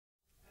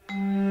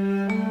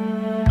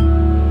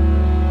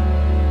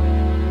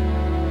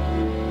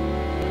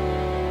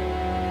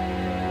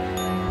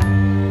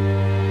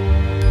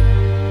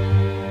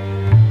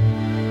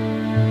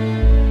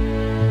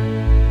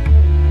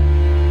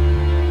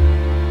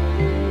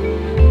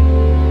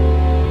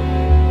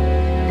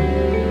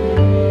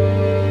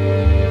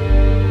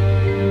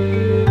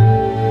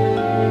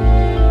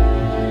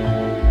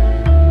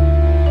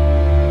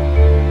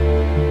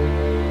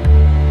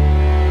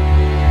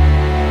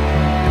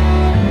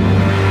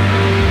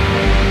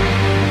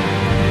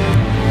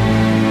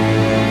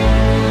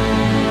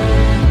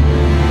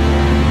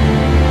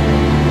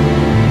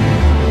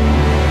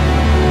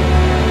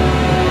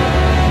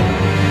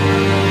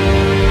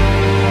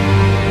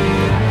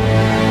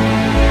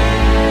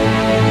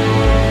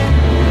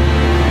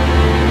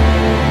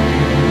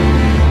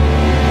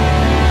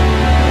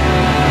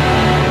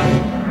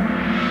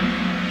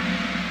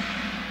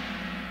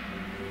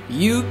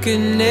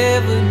could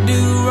never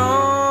do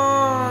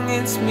wrong.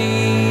 It's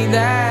me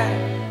that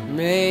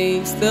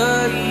makes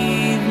the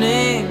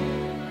evening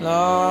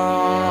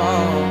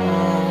long.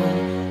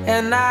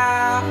 And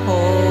I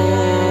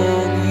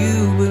hope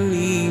you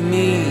believe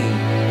me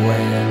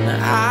when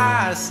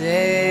I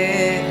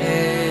say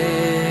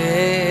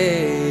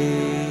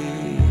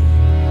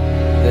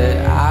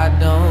that I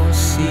don't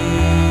see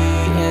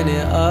any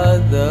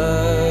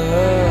other.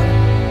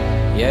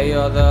 Yeah,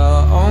 you're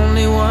the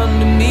only one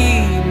to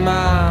me,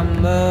 my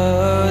mother.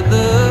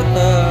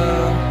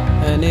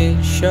 And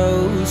it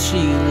shows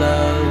she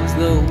loves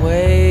the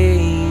way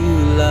you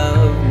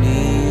love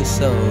me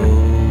so.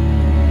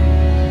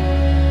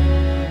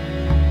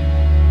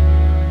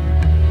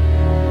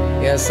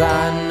 Yes,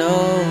 I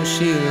know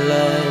she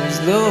loves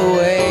the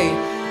way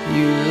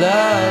you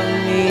love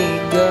me,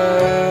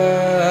 girl.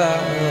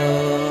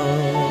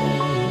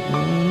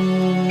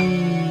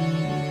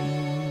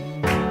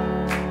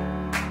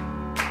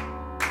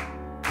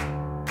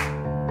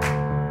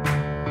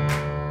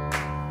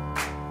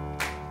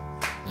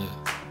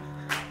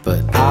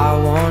 But I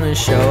wanna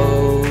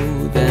show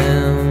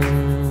them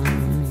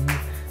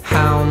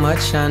how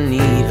much I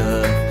need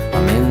her.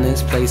 I'm in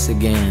this place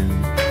again.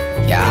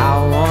 Yeah, I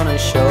wanna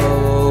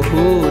show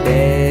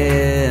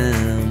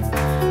them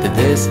that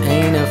this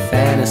ain't a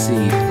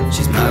fantasy.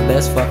 She's my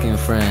best fucking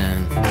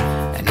friend.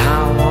 And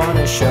I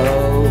wanna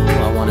show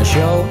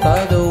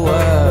her the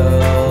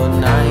world.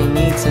 And I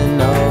need to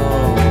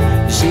know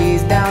that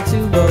she's down to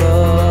go.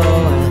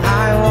 And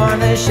I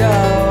wanna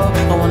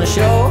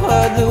show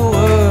her the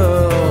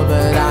world.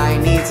 But I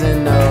need to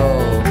know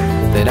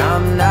that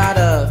I'm not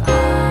a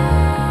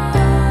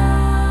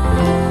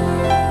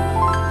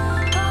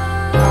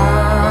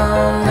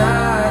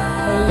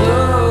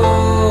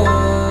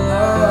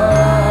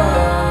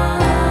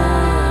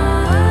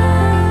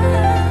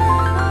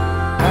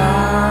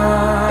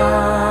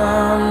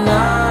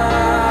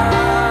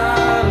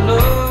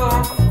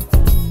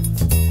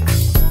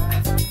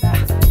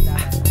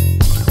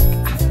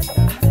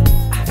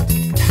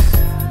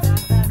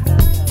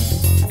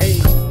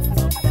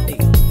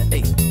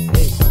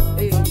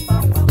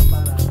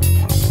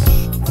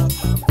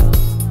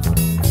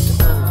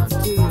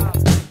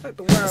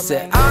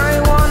said I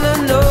wanna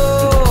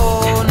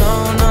know, no.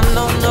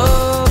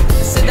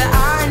 I said that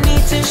I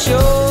need to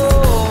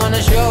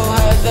wanna show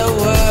her the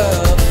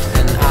world.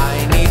 And I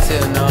need to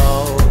know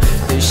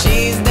that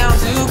she's down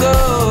to go.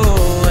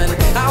 And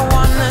I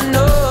wanna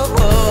know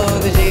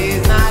that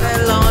she's not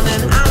alone.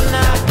 And I'm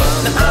not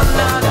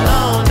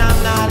alone, I'm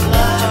not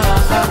alone.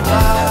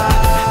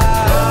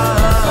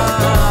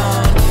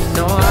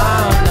 No,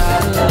 I'm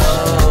not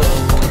alone.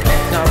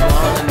 I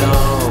wanna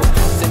know,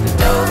 said to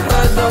show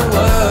her the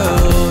world.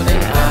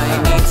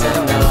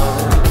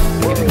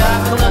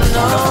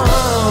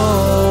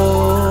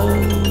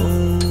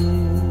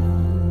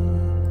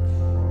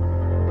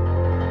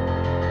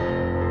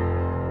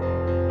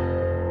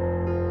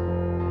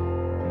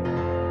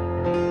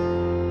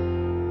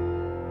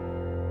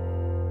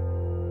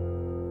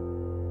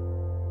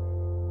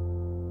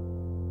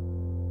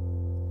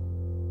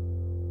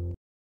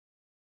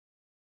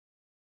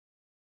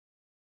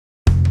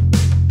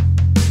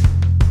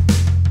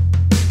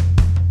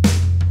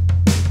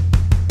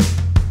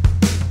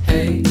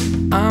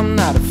 I'm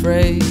not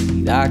afraid,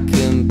 I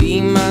can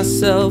be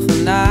myself.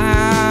 And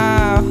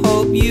I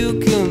hope you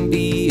can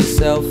be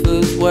yourself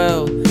as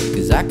well.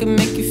 Cause I can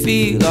make you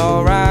feel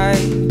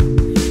alright.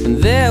 And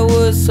there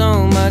was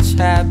so much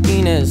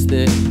happiness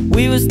that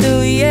we were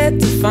still yet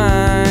to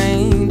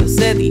find. I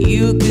said that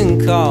you can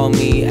call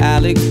me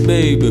Alex,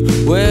 baby.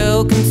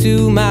 Welcome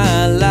to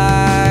my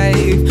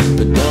life.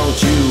 But don't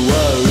you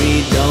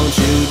worry,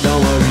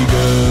 don't worry,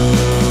 girl.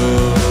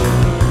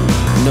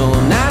 No,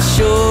 I'm not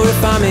sure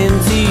if I'm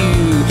into you.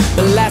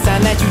 The last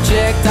time that you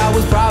checked, I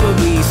was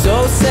probably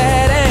so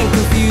sad and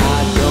confused. I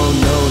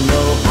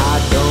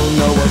don't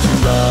know what you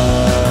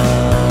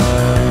love.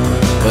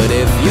 But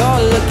if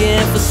you're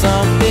looking for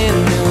something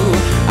new,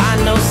 I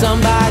know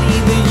somebody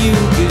that you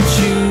could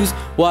choose.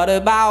 What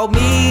about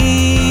me?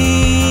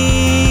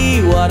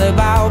 What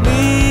about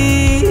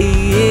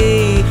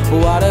me?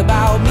 What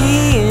about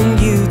me and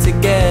you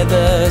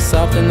together?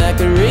 Something that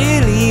could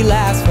really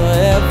last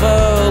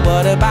forever.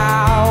 What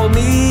about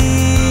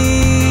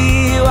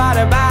me? What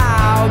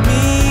about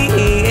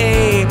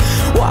me?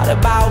 What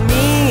about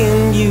me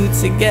and you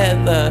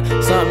together?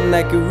 Something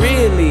that could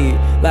really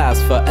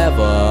last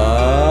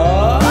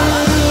forever.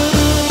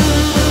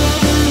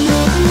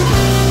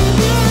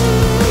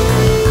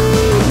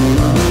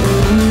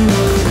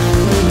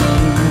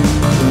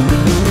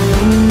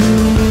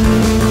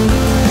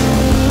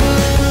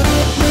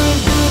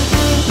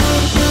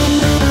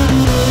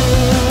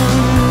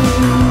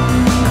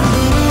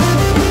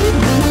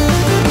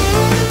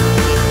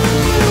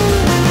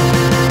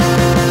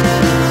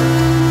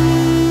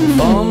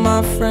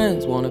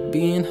 Friends wanna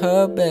be in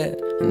her bed,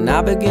 and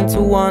I've begin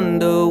to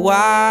wonder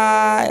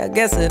why. I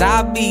guess that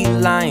I'd be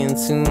lying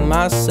to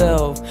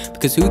myself,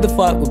 because who the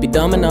fuck would be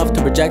dumb enough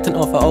to reject an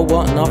offer? Oh,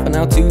 what an offer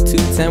now, 2, 2,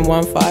 10,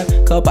 1,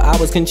 5. Couple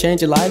hours can change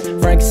your life.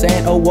 Frank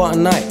saying, oh, what a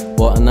night,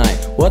 what a night.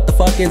 What the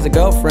fuck is a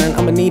girlfriend?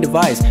 I'ma need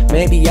advice.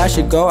 Maybe I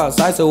should go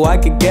outside so I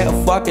could get a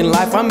fucking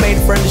life. I made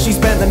a friend and she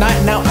spent the night,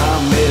 and now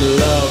I'm in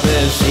love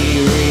and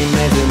she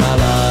remains in my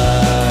life.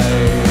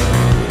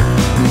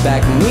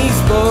 Back when we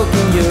spoke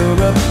in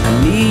Europe, I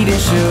need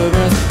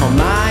insurance on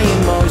my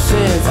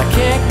emotions. I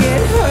can't get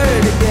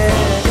hurt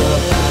again.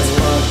 As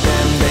fuck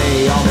them,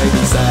 they all make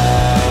me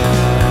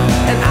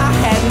sad. And I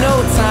had no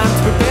time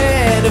to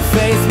prepare to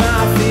face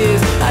my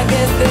fears. I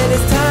guess that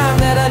it's time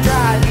that I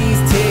dry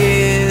these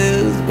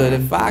tears. But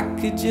if I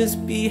could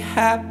just be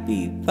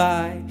happy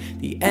by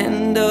the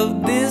end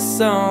of this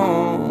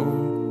song.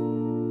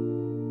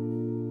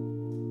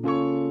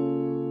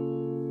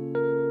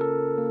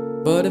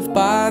 But if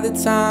by the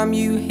time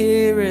you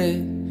hear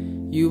it,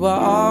 you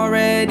are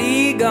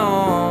already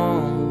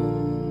gone,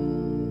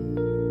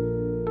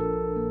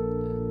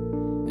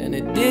 and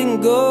it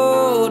didn't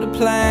go to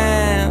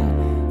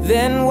plan,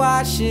 then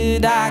why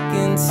should I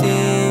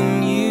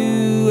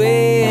continue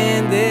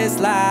in this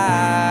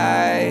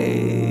life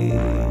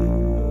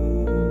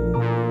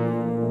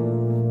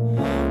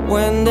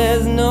when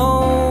there's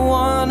no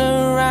one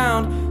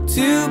around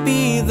to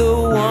be the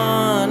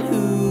one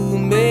who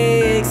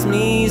makes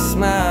me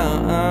smile?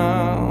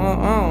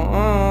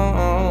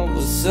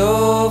 But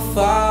so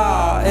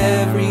far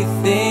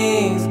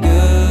everything's good.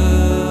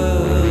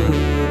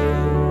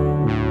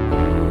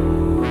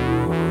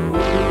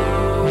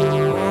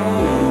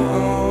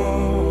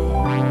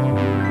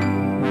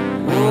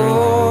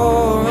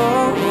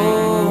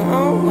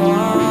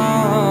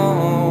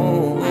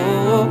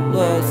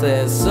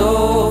 Says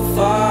so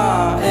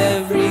far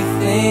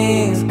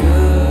everything's good.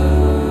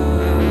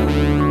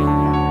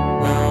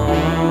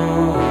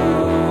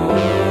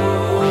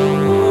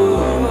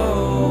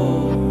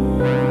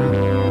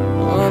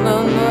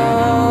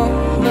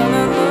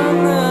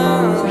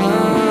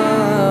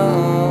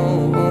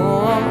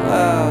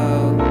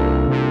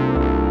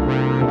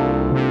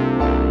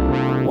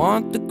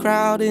 Want the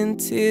crowd in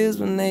tears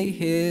when they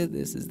hear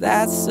this. Is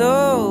that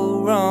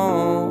so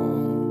wrong?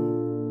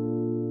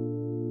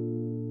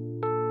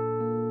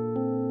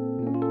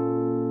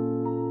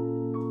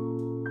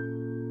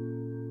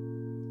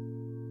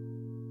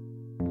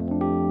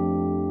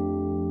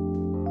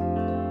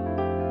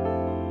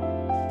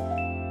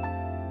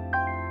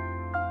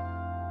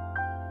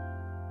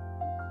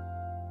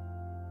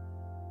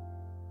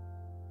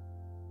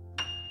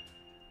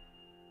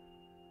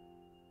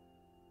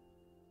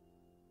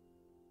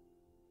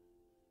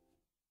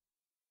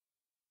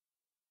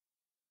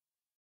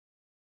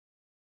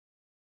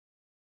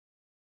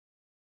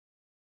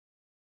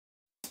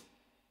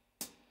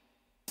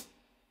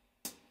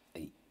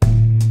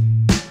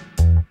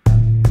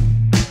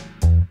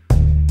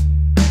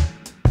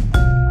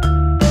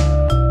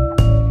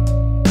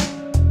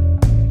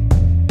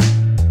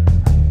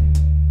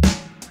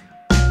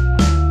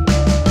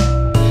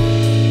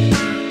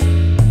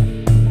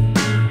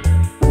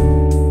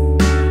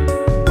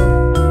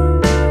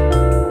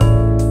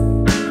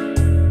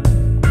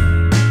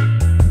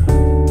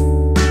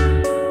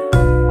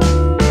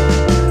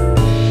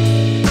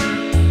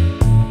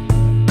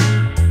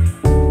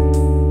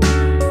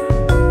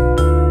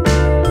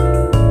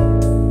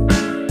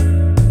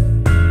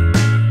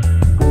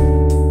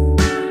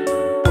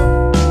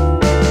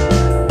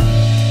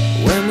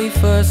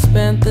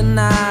 Spent the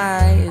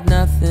night,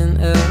 nothing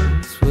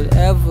else would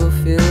ever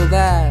feel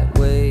that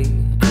way.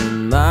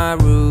 In my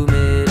room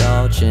it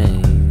all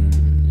changed,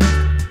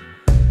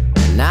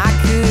 and I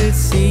could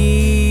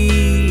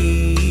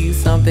see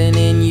something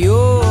in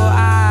your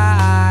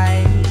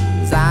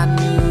eyes. I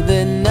knew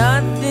that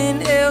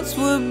nothing else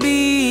would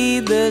be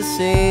the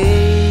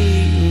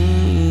same,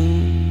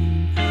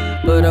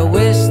 but I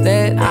wish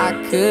that I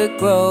could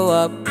grow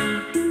up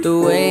the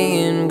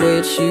way in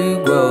which you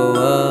grow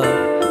up.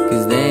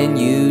 'Cause then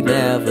you'd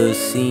never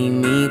see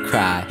me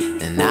cry,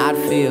 and I'd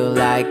feel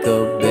like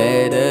a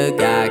better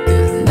guy.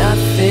 'Cause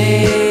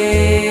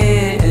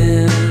nothing,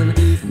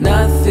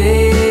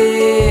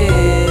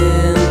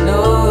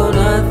 no,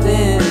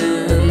 nothing,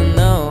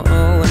 no.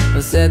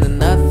 I said that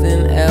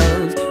nothing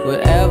else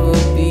would ever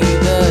be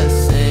the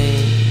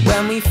same.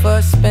 When we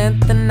first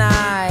spent the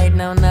night,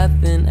 now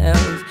nothing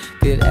else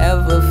could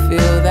ever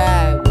feel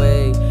that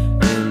way.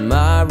 In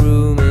my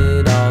room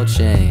it all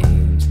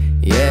changed,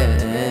 yeah.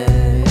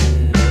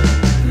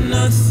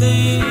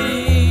 Nothing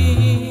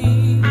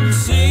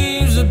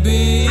seems to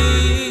be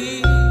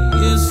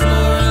as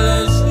far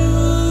as you,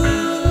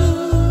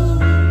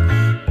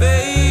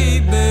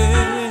 baby.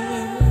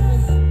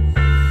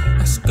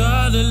 I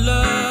scarlet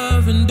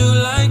love and do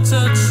like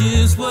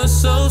touches was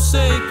so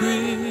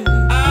sacred.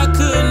 I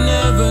could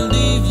never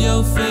leave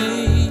your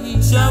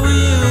face. Shower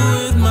you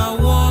with my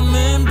warm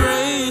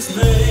embrace,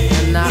 babe.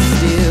 And I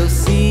still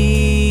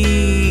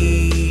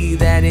see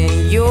that in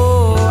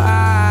your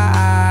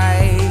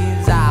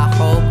eyes. I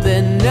hope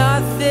that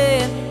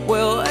nothing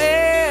will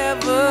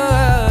ever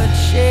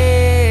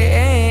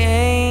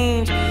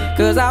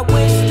 'Cause I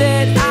wish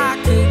that I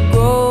could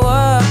grow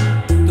up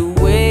the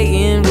way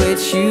in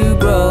which you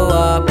grow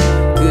up.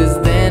 'Cause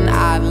then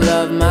I'd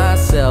love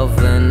myself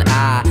and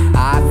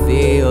I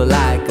feel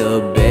like a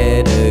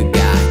better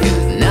guy.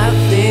 'Cause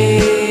nothing,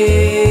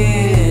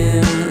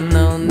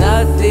 no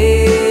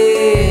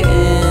nothing,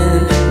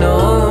 no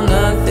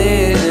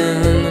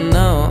nothing,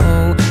 no.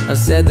 I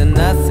said that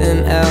nothing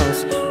else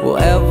will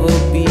ever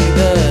be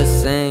the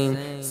same,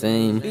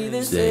 same.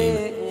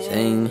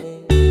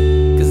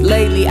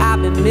 Lately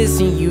I've been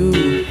missing you,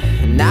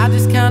 and I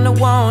just kinda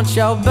want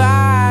your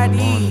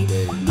body.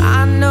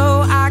 I know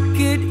I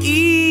could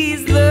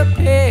ease the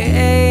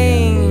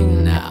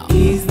pain,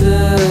 ease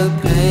the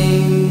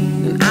pain.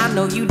 And I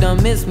know you done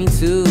miss me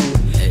too,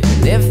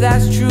 and if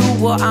that's true,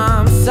 well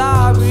I'm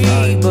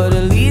sorry. But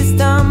at least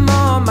I'm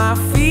on my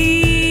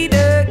feet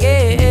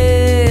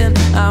again.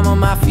 I'm on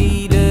my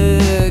feet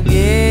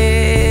again.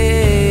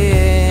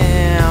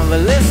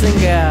 But listen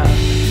girl,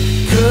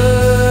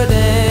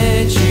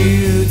 couldn't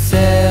you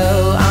tell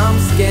I'm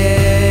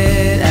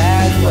scared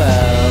as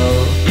well?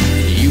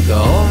 You can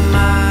hold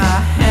my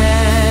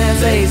hand,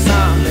 say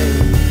something,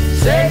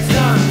 say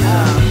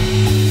something,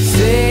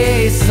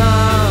 say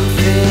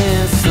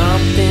something,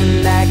 something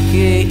that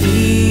could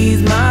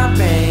ease my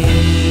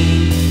pain,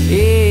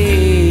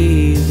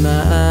 ease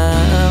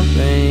my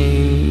pain.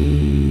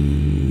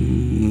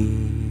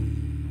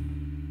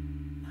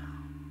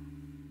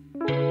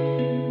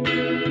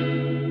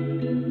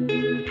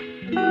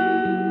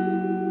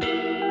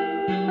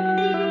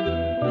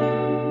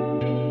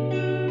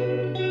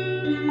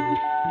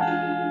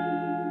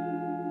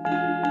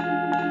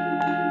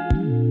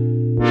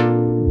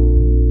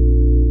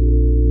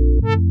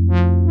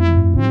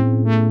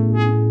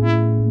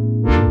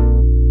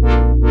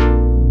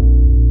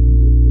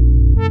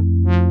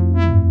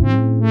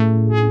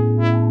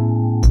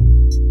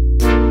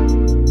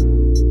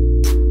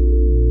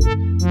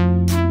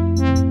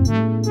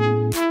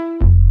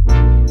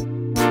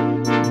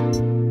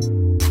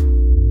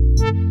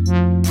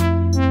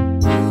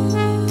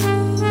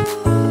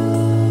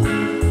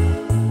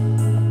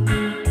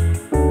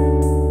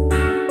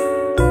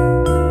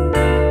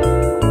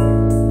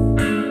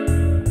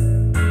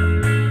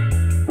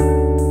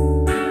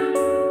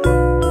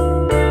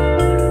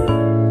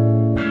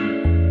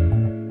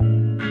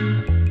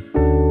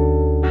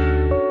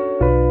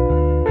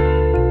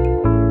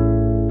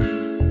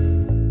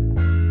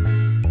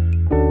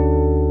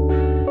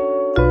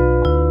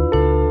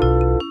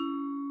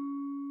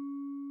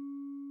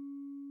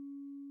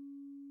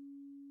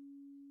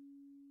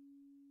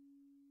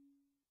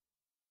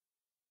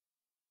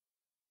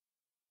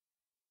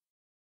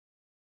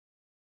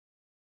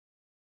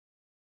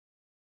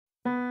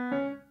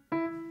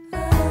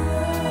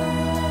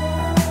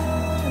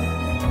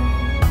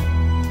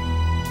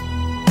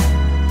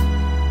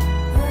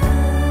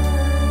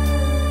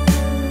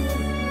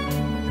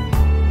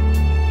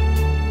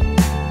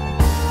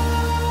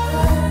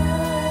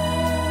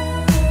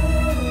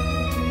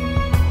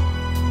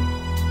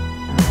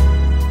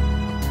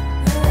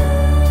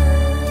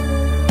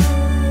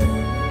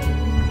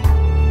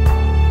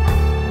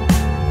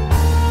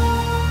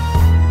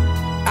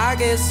 I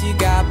guess you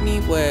got me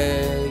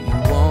where you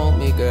want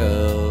me,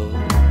 girl.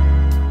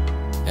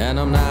 And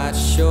I'm not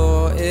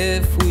sure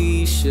if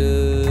we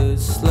should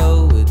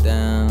slow it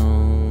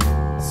down.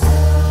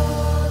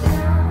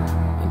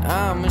 And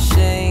I'm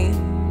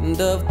ashamed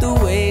of the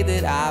way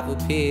that I've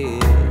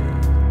appeared,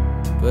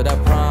 but I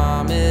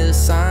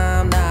promise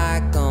I'm not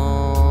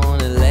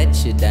gonna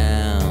let you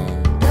down.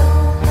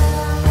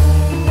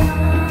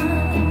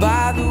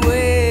 By the way,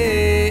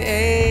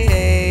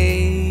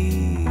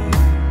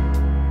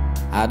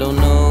 I don't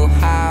know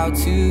how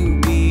to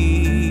be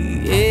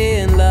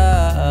in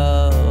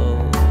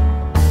love.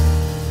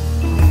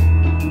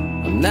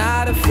 I'm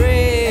not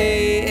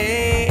afraid.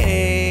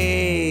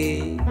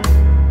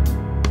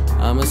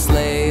 I'm a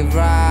slave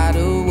right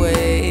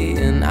away,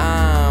 and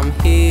I'm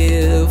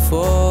here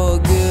for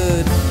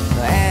good.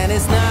 And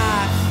it's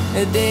not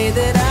a day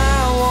that I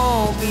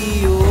won't be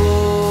yours.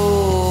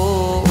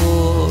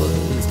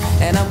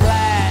 And I'm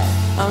glad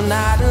I'm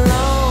not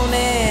alone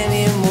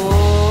anymore.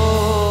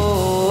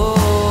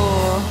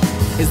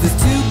 Is this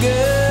too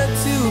good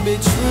to be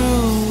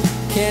true?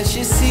 Can't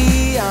you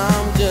see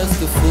I'm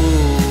just a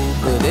fool?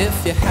 But if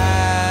you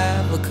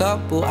have a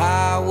couple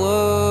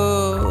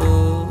hours,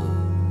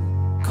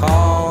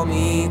 call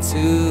me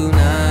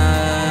tonight.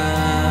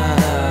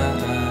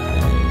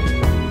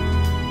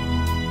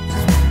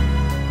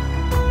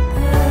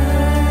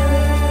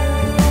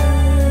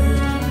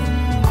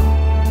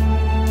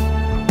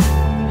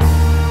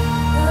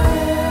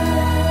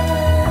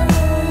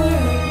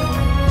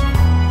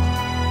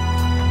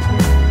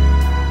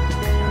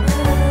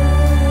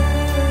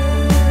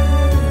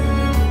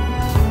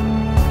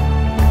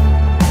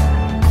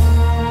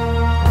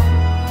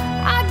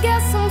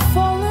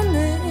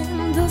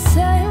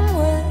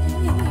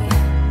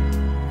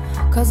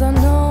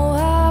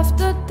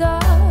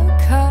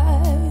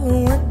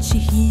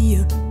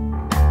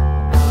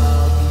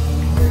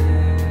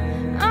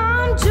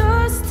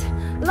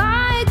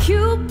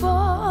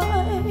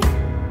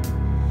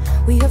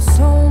 We have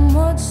so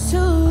much to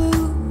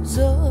lose,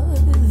 or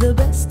the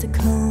best to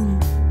come.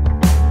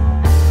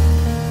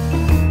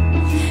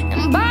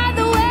 And by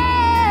the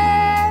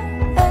way,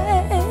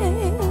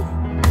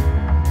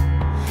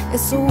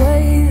 it's a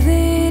way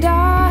that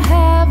I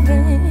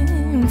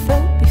haven't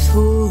felt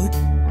before.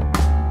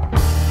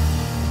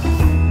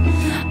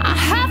 I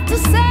have to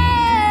say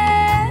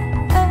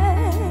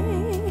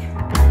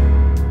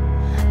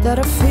that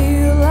I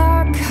feel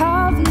like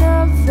I've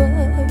never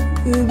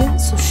been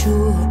so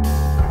sure.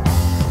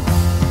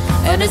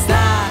 And it's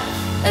not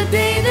a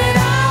day that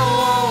I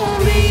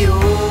won't be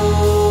yours.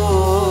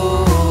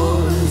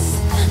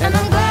 And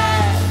I'm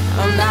glad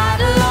I'm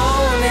not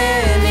alone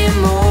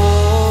anymore.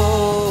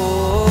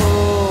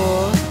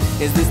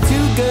 Is this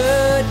too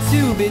good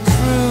to be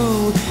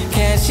true?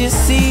 Can't you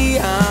see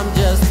I'm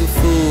just a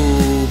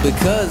fool?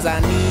 Because I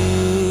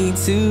need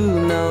to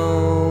know.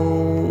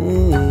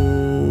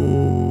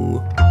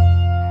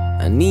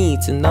 I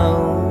need to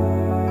know.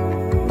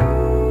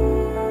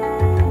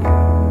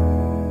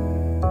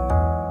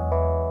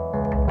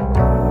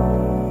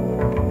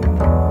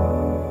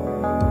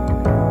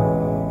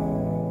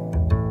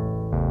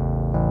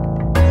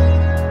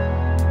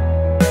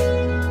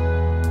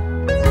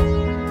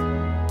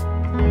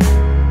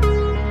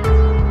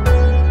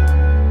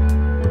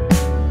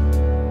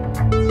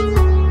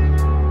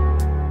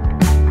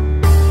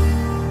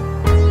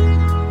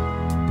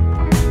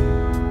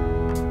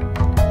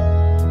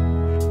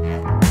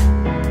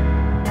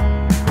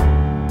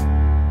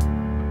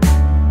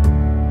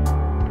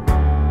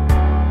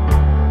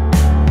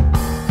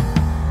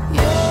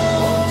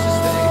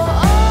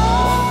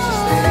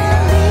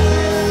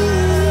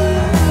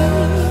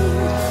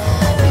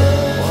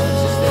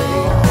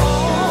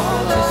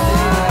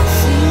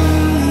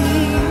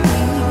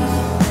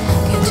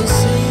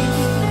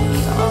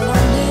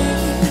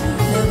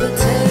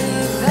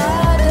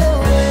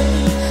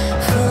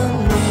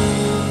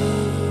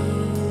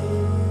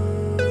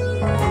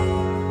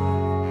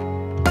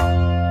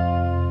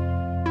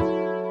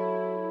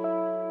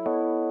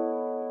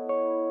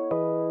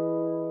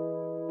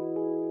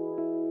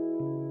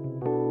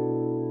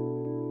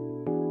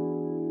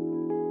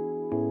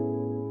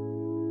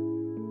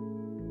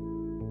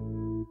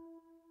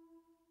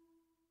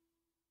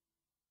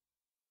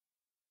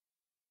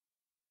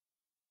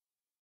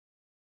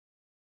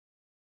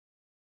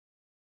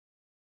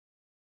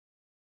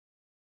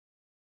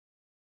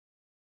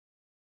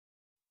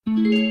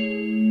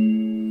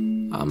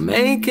 I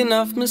make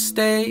enough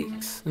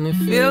mistakes, and it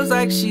feels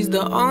like she's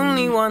the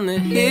only one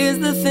that hears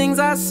the things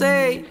I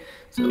say.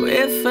 So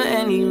if for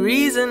any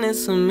reason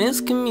it's a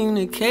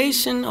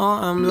miscommunication or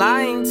I'm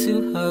lying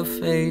to her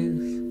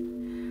face,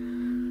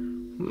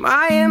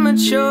 my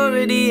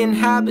immaturity and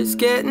habits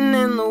getting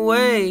in the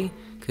way.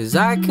 'Cause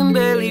I can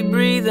barely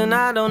breathe and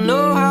I don't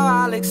know how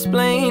I'll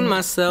explain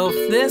myself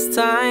this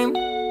time.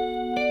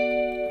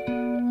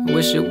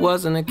 Wish it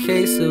wasn't a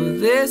case of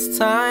this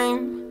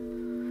time.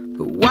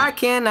 But why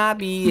can't I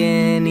be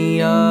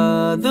any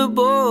other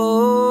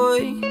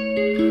boy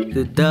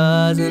that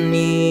doesn't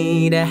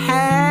need a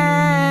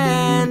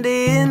hand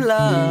in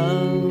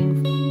love?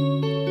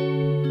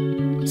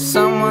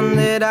 Someone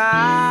that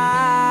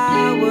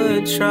I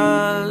would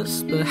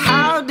trust. But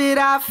how did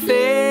I fail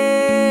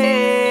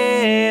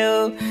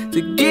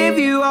to give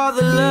you all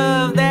the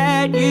love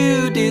that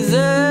you deserve?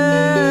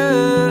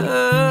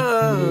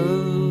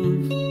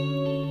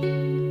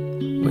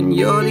 When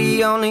you're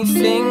the only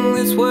thing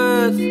that's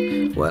worth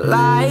what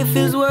life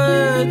is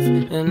worth.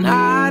 And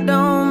I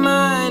don't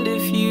mind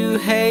if you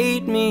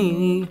hate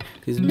me,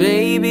 'cause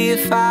baby,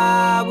 if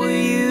I were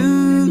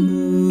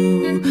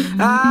you,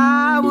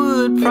 I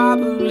would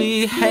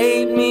probably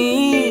hate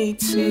me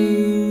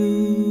too.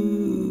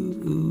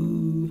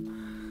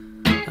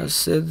 I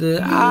said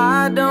that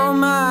I don't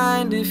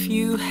mind if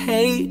you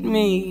hate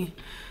me,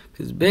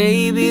 'cause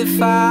baby,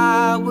 if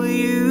I were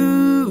you,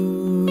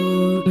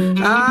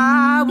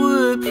 I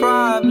would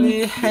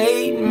probably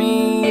hate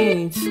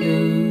me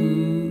too.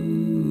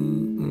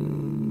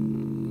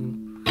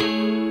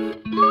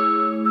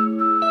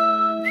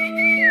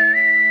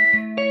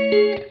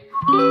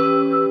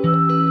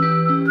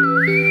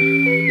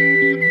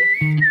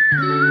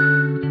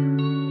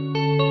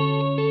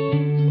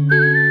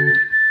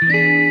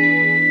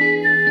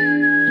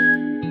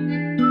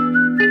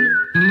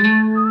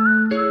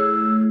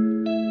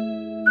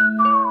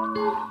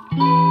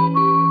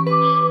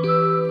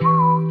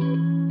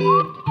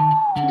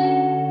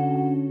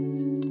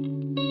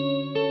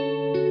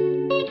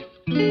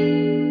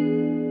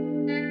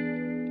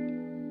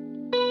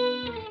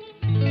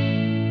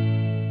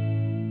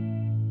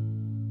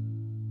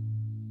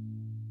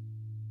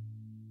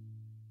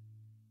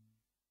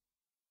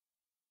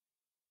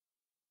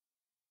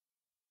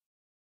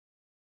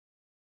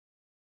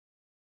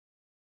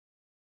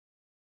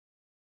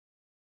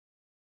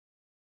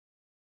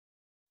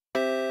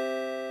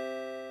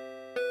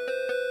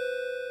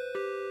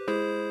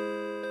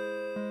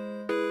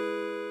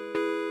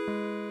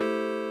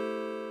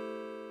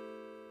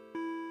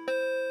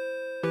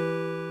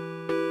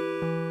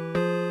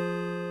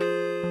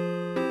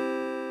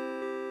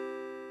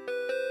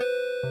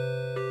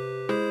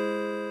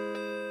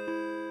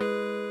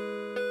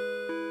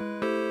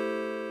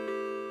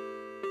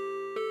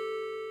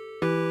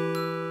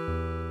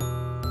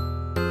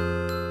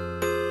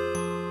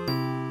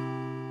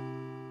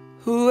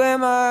 who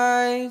am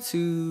I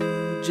to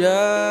judge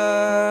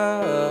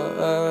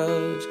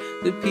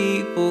the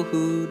people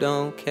who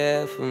don't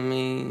care for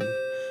me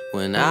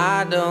when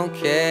I don't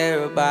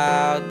care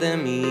about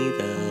them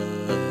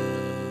either?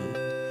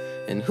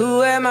 And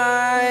who am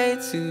I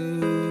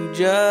to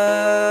judge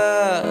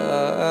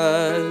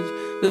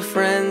the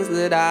friends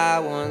that I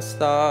once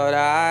thought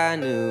I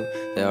knew?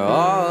 They're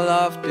all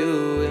off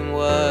doing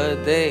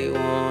what they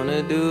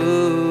wanna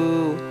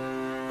do.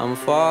 I'm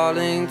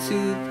falling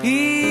to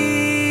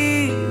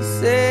pieces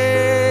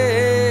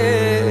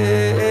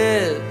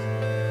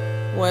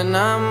when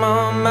I'm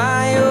on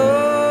my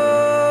own.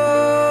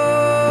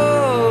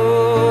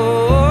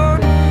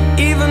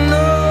 Even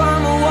though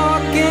I'm a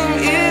walking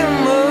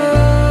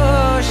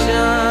emotion,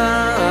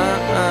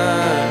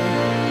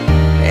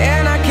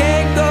 and I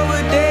can't go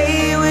a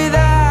day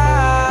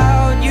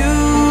without you.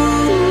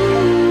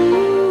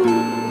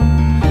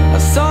 I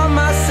saw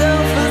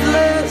myself as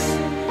less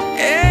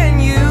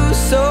and you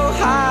so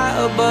high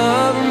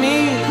above me,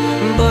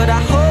 but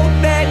I hope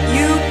that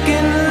you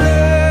can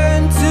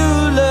learn to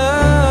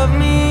love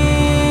me.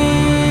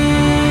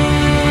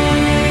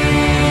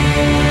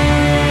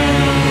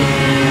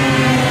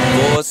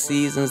 4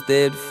 seasons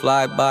did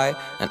fly by,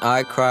 and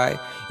I cry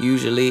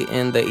usually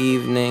in the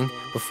evening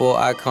before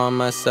I calm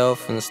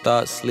myself and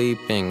start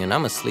sleeping. And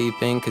I'm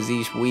sleeping cause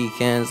each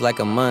weekend's like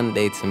a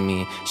Monday to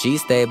me. She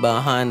stayed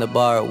behind the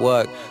bar at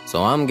work,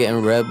 so I'm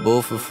getting Red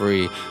Bull for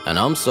free. And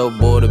I'm so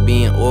bored of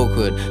being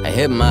awkward, I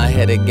hit my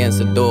head against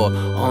the door.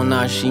 Oh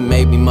nah, she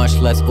made me much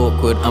less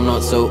awkward. I'm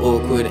not so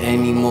awkward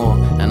anymore.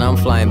 And I'm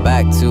flying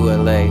back to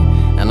LA,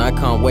 and I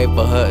can't wait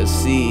for her to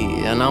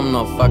see. And I'm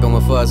not fucking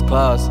with first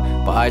class,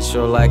 but I'd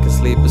sure like a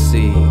sleeper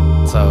seat.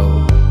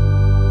 So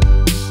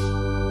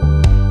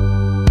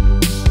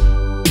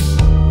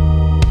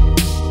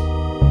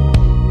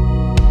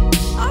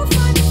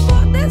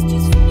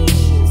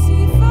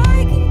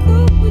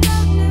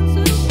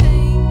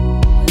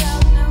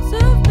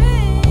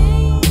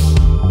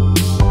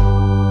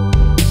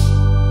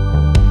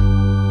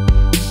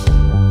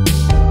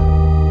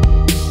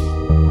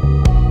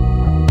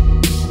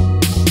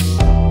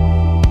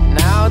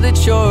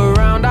you're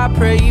around, I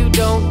pray you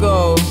don't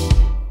go.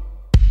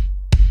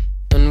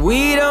 And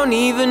we don't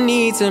even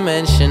need to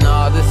mention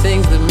all the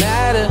things that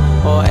matter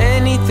or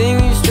anything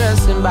you're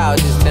stressing about.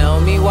 Just tell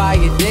me why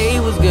your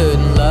day was good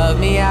and love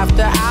me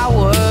after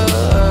hours.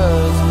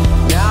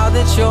 Now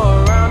that you're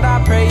around,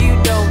 I pray you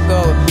don't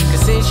go,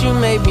 cause since you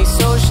made me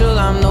social,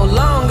 I'm no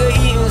longer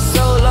eating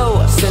solo.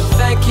 I said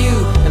thank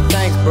you and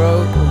thanks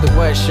bro, with the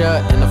wet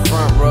shirt in the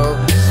front row.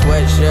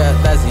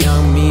 Sweatshirt, that's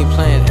young me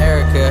playing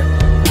Erica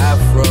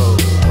Afro.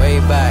 Way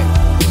back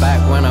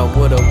when I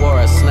would've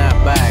wore a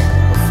snapback.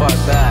 But fuck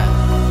that.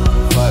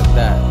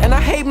 And I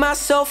hate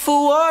myself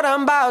for what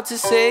I'm about to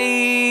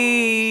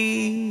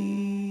say,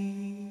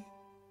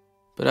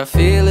 but I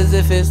feel as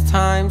if it's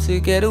time to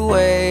get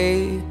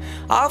away.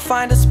 I'll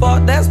find a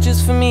spot that's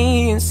just for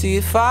me and see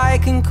if I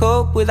can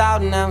cope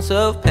without an ounce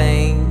of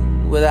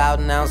pain. Without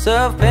an ounce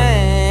of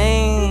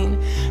pain.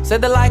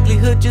 Said the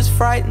likelihood just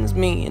frightens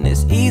me and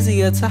it's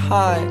easier to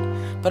hide,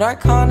 but I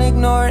can't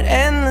ignore it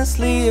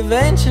endlessly.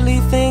 Eventually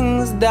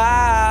things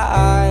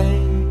die.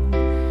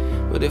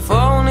 But if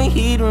only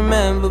he'd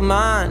remember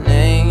my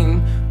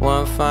name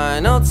one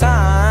final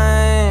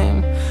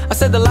time. I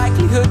said the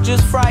likelihood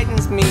just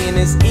frightens me and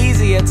it's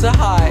easier to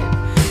hide,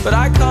 but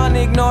I can't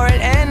ignore it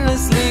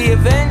endlessly.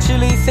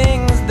 Eventually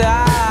things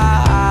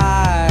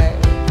die.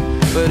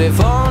 But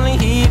if only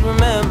he'd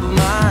remember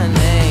my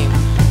name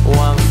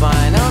one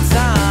final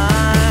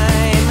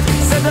time.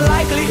 I said the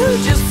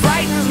likelihood just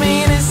frightens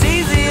me and it's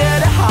easier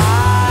to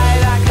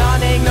hide. I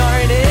can't ignore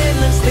it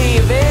endlessly.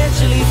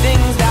 Eventually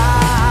things die.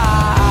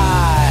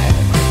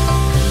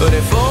 But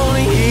if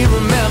only he'd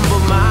remember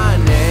my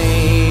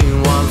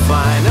name one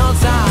final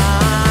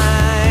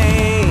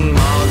time.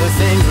 All the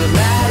things that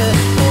matter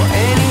or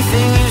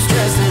anything you're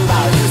stressing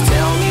about, just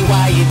tell me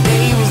why your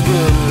day was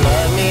good and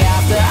love me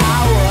after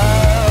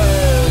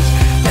hours.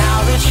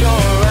 Now that you're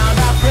around,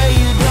 I pray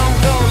you don't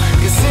go,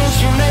 cause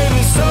since you made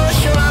me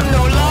social, I'm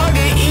no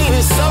longer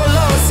even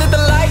solo. Said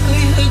the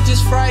likelihood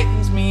just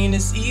frightens me and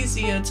it's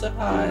easier to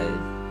hide,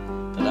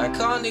 but I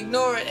can't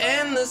ignore it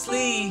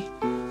endlessly.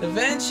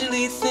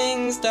 Eventually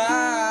things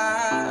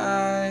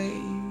die.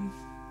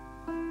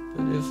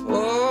 But if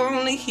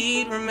only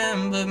he'd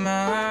remember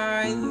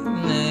my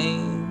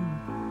name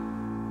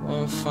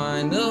one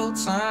final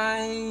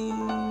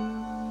time.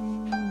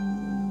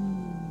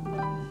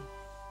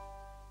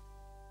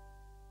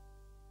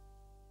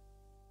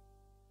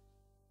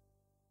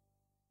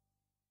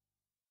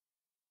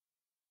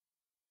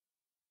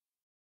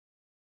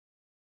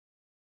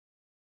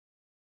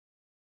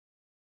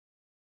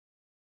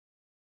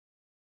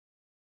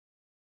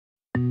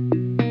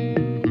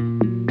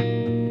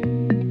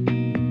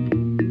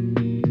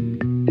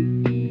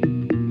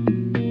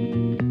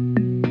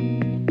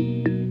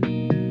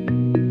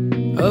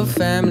 A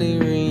family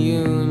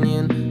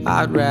reunion,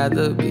 I'd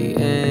rather be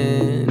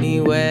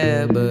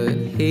anywhere but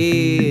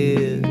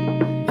here.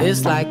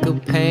 It's like a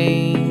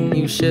pain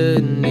you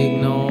shouldn't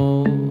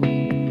ignore.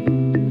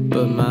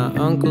 but my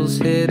uncle's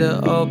here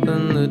to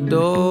open the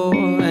door,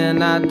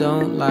 and I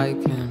don't like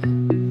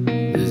him.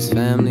 This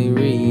family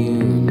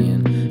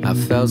reunion, I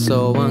felt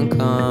so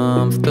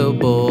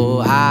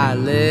uncomfortable. I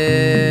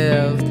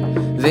left,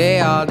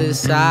 they all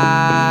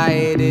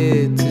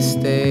decided to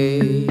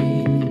stay,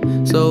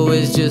 so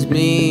it's just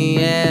me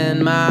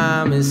and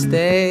my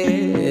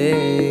mistakes.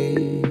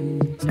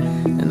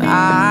 And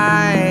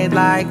I'd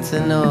like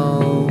to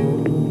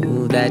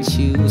know that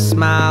you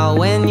smile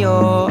when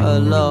you're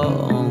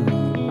alone,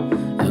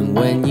 and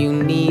when you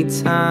need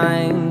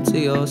time to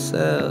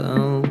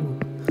yourself.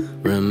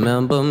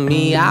 Remember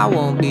me, I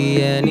won't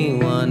be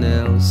anyone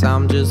else.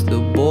 I'm just the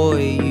boy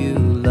you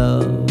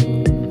love.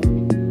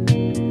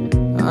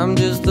 I'm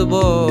just the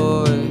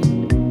boy.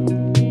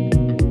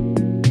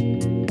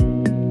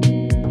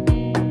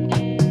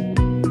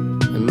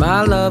 And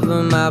my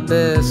lover, my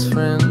best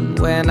friend,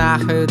 when I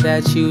heard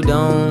that you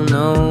don't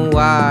know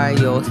why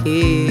you're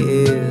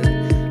here,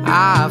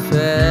 I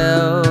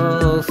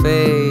fell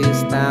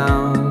face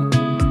down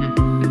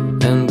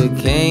and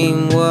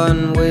became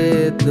one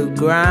with the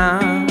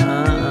ground.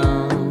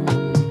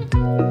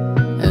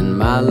 And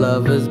my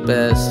lover's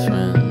best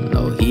friend,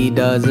 oh, he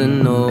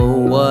doesn't know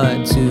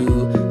what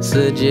to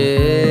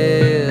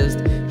suggest.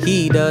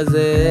 He does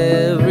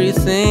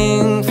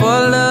everything for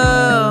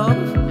love,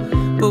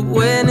 but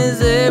when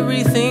is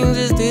everything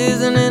just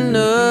isn't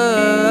enough.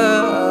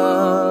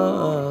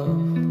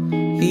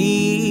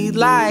 He'd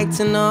like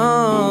to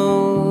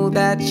know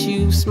that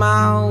you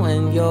smile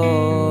when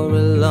you're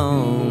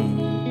alone,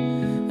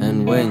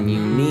 and when you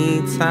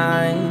need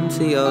time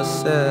to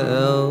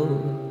yourself.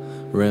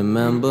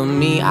 Remember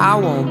me, I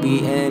won't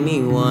be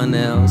anyone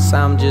else.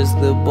 I'm just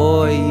the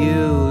boy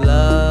you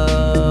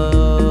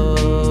love,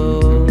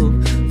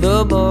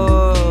 the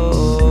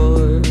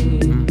boy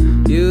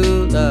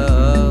you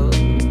love.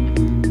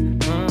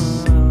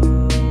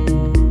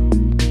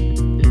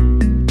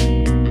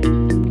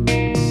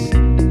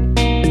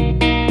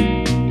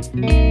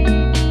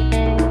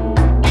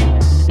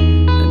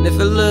 And if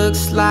it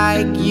looks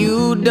like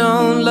you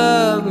don't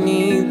love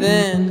me,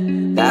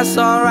 then that's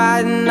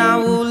alright, and I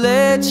will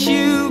let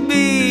you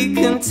be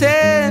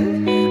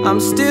content. I'm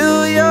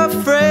still your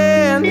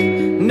friend,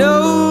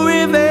 no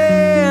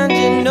revenge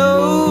and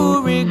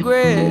no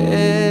regret.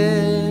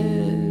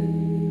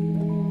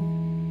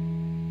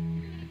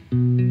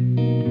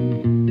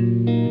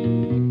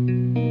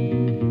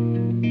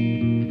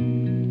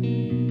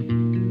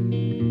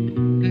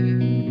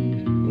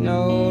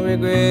 No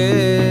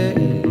regret,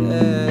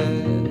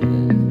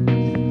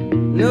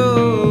 no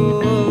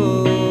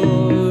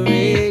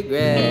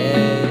regret.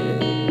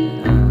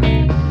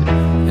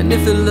 And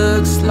if it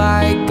looks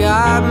like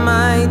God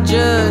might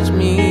judge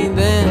me,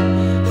 then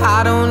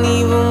I don't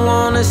even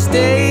wanna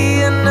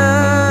stay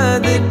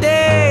another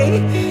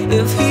day.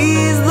 If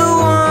he's the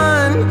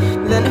one,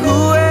 then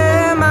who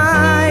am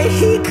I?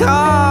 He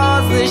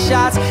calls the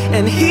shots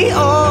and he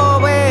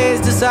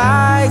always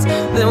decides.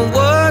 Then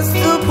what's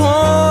the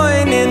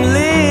point in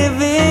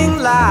living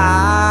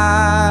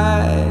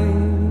life?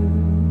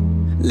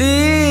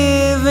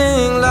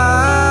 Living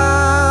life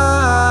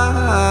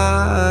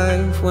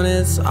when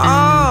it's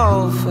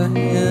all for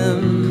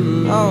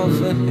him, all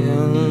for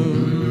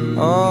him,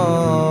 all.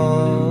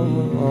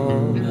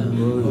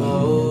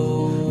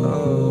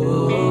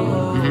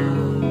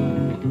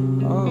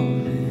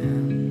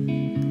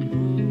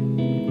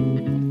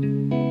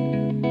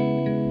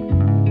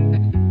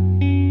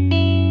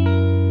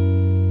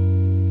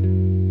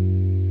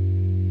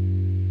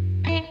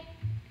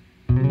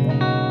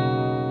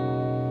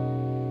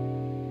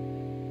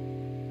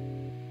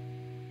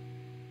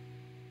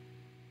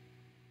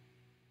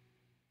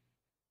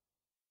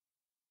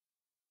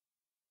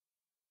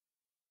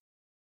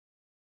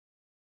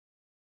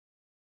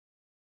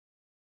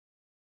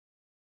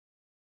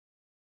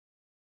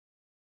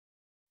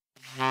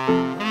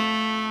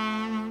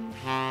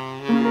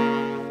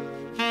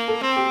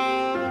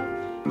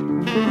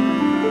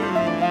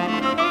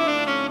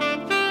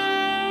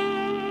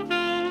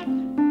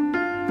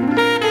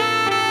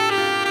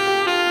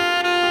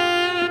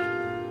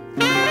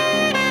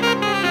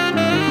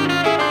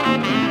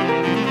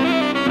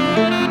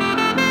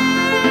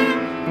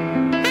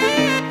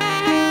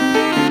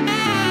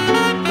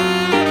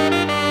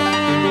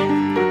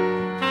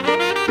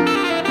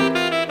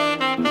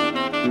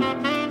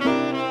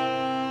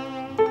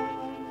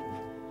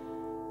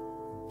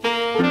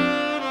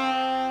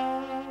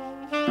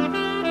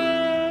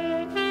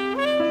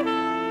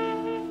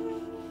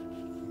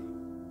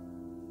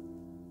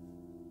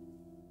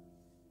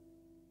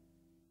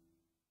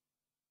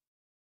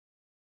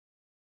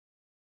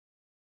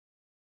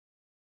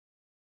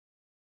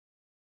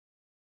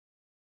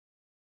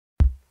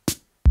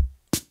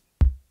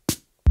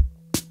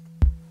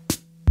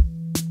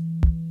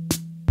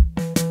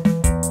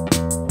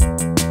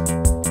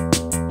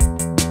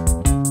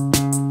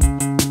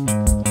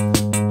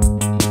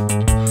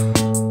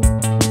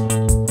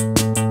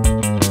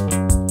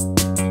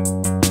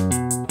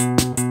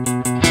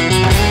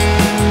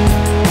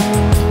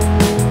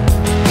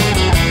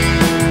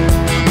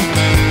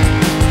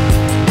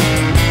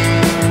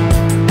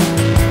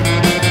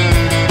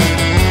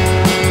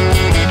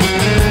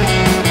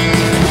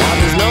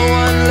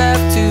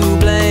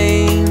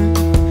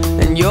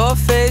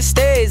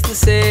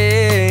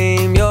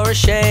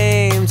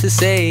 to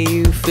say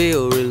you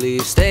feel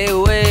relief. Stay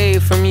away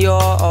from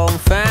your own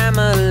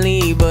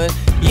family. But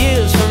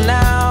years from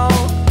now,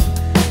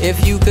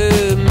 if you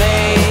could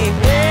make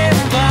them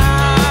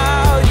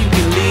proud, you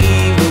can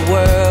leave the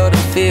world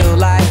and feel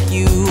like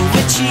you've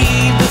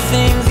achieved the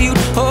things you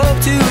hope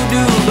to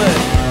do. But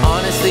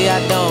honestly, I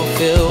don't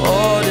feel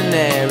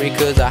ordinary,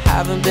 'cause I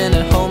haven't been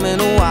at home in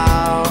a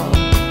while.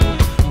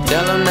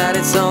 Tell them that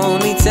it's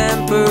only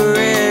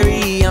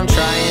temporary. I'm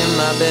trying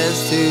my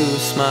best to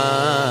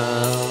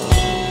smile,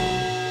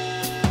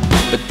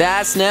 but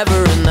that's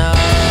never enough.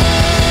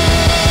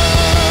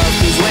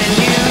 'Cause when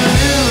you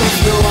lose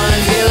the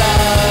ones you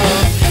love,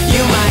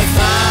 you might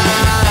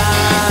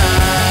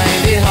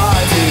find it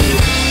hard to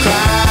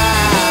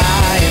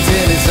cry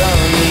until it's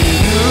only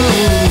you,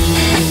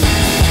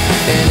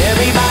 and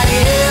everybody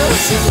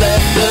else has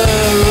left the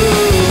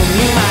room.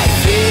 You might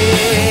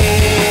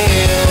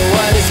feel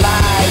what it's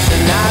like to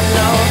not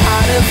know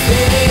how to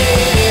feel.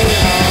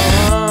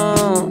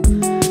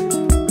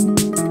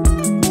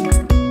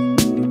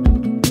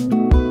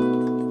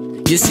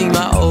 You see,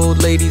 my old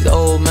lady's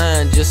old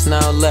man just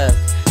now left,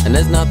 and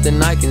there's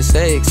nothing I can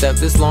say except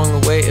this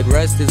long-awaited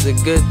rest is a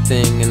good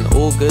thing, and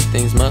all good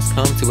things must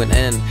come to an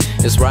end.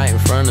 It's right in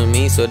front of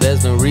me, so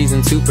there's no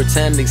reason to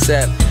pretend,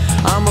 except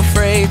I'm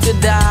afraid to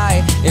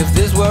die. If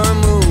this were a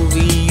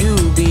movie,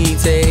 you'd be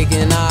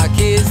taking our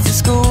kids to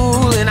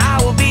school, and I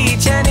will be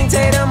Channing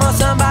Tatum or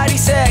somebody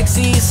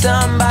sexy,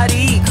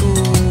 somebody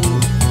cool.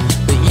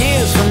 But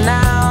years from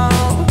now,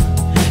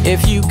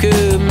 if you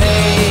could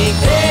make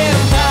them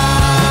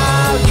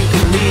proud, you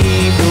could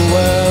leave the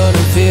world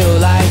and feel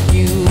like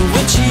you've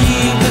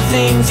achieved the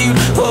things you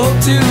hope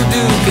to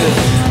do. 'Cause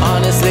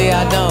honestly,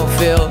 I don't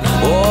feel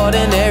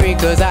ordinary,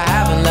 'cause I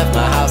haven't left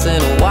my house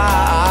in a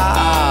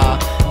while.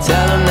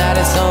 Tell them that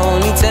it's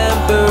only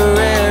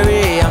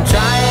temporary. I'm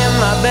trying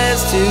my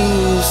best to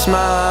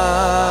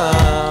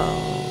smile,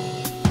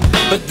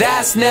 but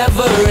that's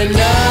never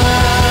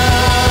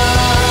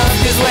enough.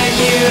 'Cause when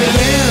you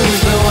lose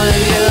the one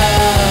you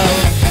love,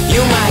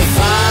 you might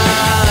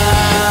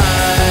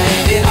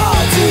find it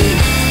hard to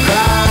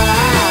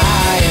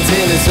cry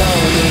until it's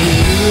only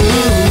you,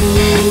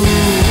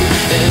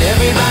 and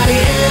everybody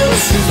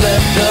else has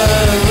left the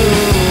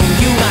room.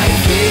 You might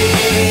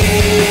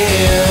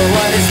feel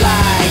what it's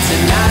like to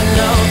not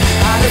know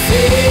how to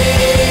feel.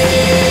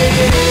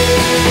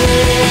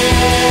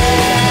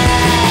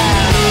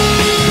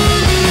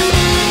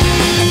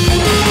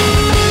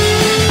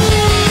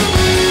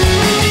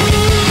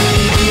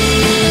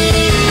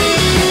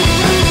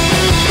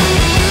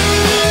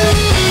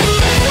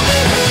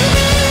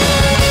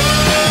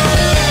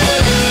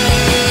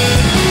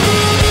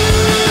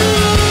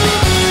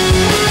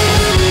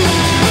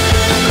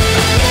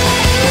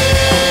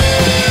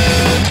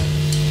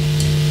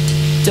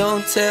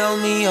 Don't tell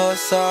me you're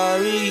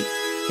sorry,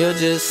 you're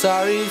just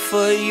sorry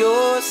for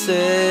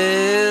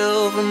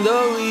yourself. And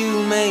though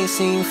you may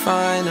seem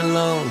fine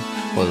alone,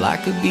 well, I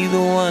could be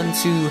the one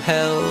to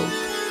help.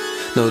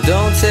 No,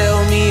 don't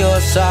tell me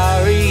you're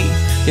sorry,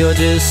 you're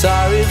just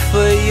sorry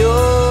for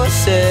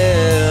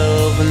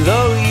yourself. And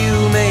though you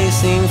may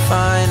seem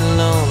fine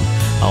alone,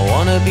 I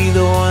wanna be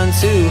the one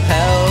to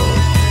help.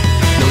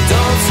 No,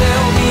 don't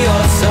tell me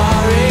you're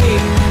sorry,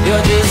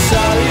 you're just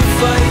sorry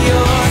for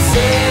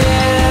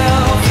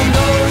yourself. And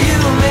though you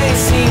may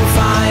seem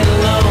fine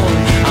alone,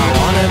 I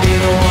wanna be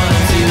the one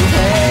to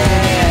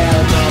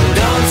help. No,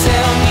 don't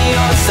tell me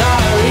you're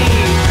sorry,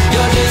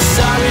 you're just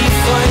sorry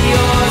for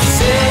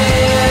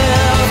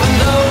yourself. And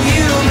though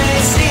you may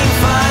seem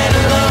fine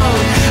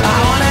alone, I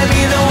wanna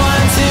be the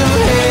one to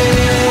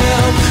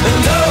help. And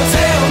don't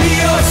tell me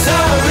you're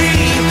sorry,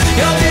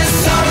 you're just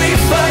sorry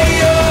for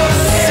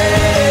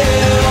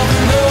yourself.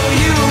 And though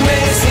you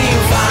may seem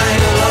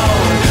fine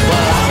alone,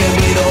 well, I can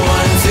be the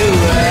one to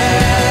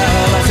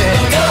help. I said,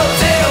 don't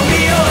tell me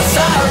you're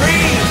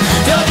sorry,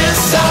 you're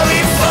just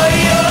sorry for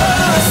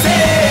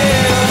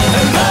yourself.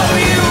 And though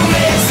you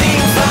may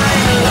seem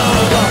fine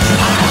alone, well,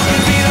 I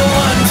can be the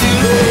one to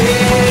help.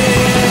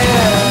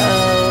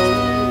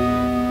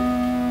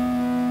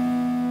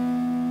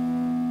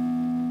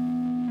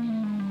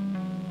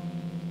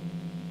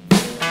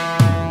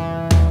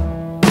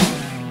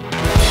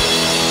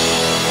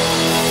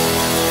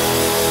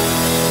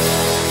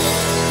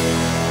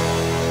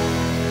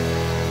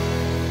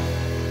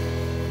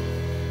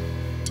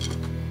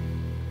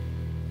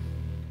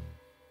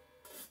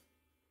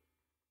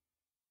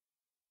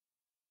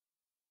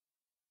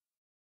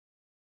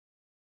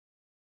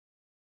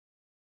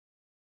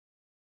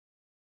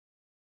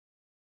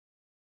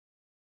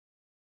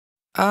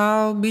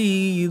 I'll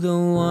be the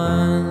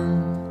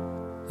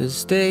one that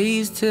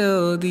stays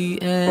till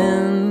the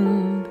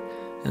end,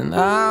 and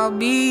I'll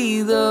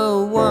be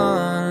the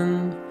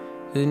one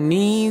that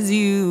needs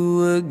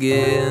you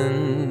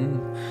again,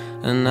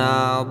 and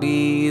I'll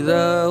be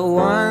the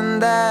one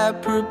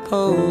that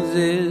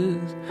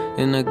proposes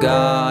in a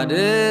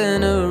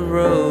garden of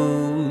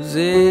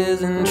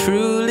roses, and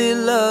truly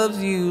loves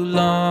you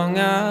long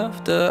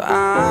after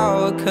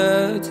our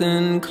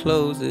curtain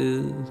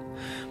closes.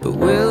 but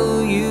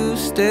will you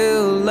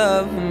still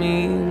love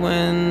me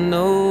when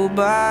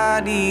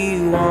nobody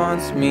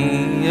wants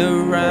me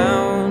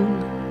around?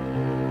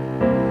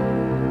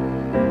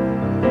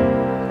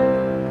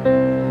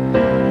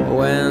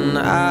 When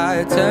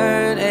I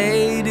turn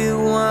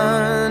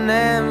 81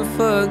 and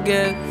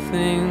forget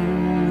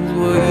things,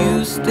 will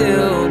you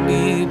still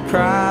be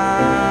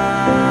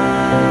proud?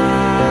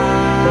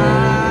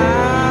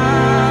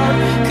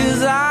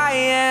 'Cause I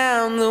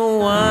am the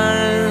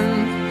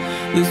one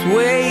that's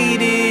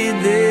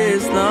waited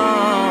this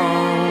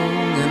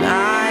long, and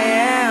I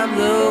am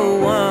the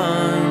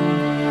one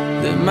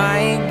that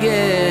might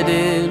get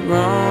it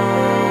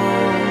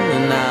wrong.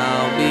 And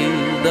I'll be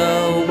the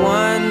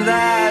one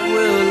that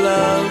will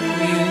love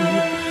you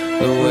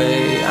the way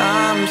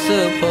I'm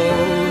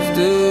supposed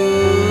to,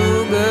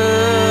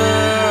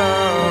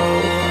 girl.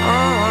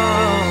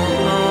 Oh,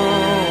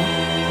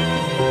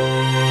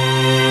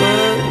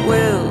 but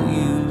will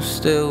you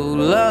still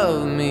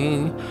love me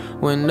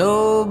when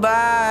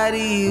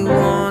nobody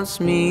wants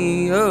me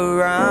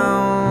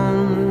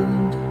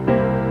around?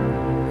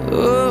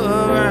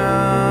 Around.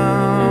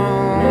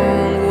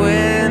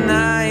 When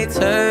I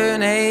turn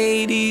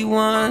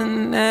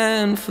 81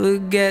 and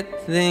forget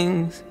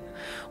things,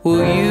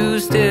 will you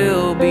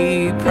still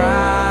be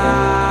proud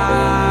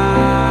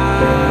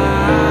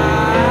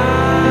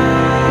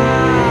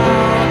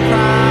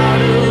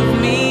of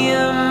me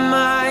and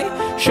my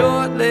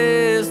short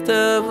list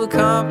of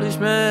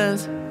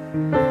accomplishments?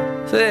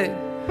 Say,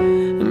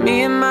 me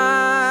and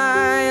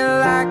my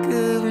lack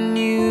of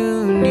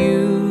new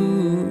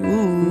news,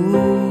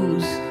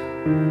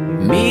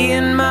 me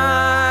and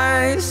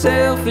my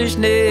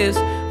selfishness,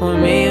 or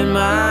me and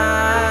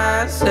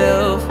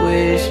myself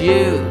wish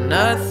you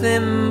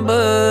nothing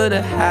but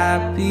a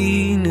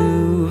happy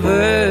new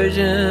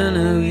version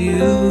of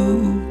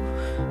you.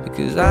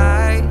 Because I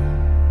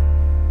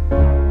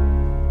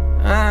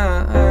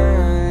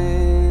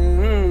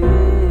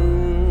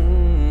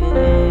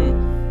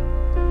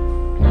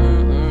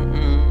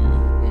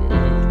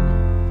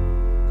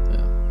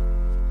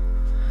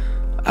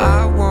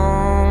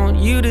want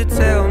you to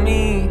tell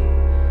me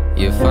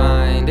you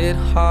find it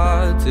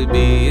hard to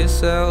be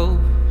yourself,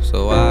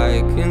 so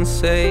I can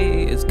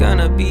say it's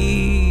gonna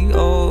be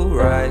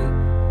alright.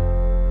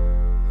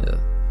 Yeah.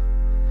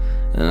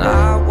 And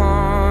I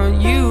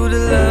want you to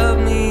love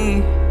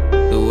me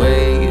the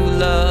way you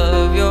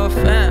love your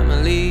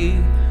family,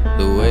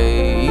 the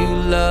way you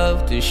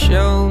love to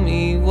show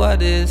me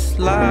what it's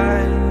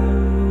like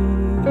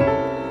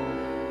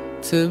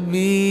to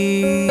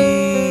be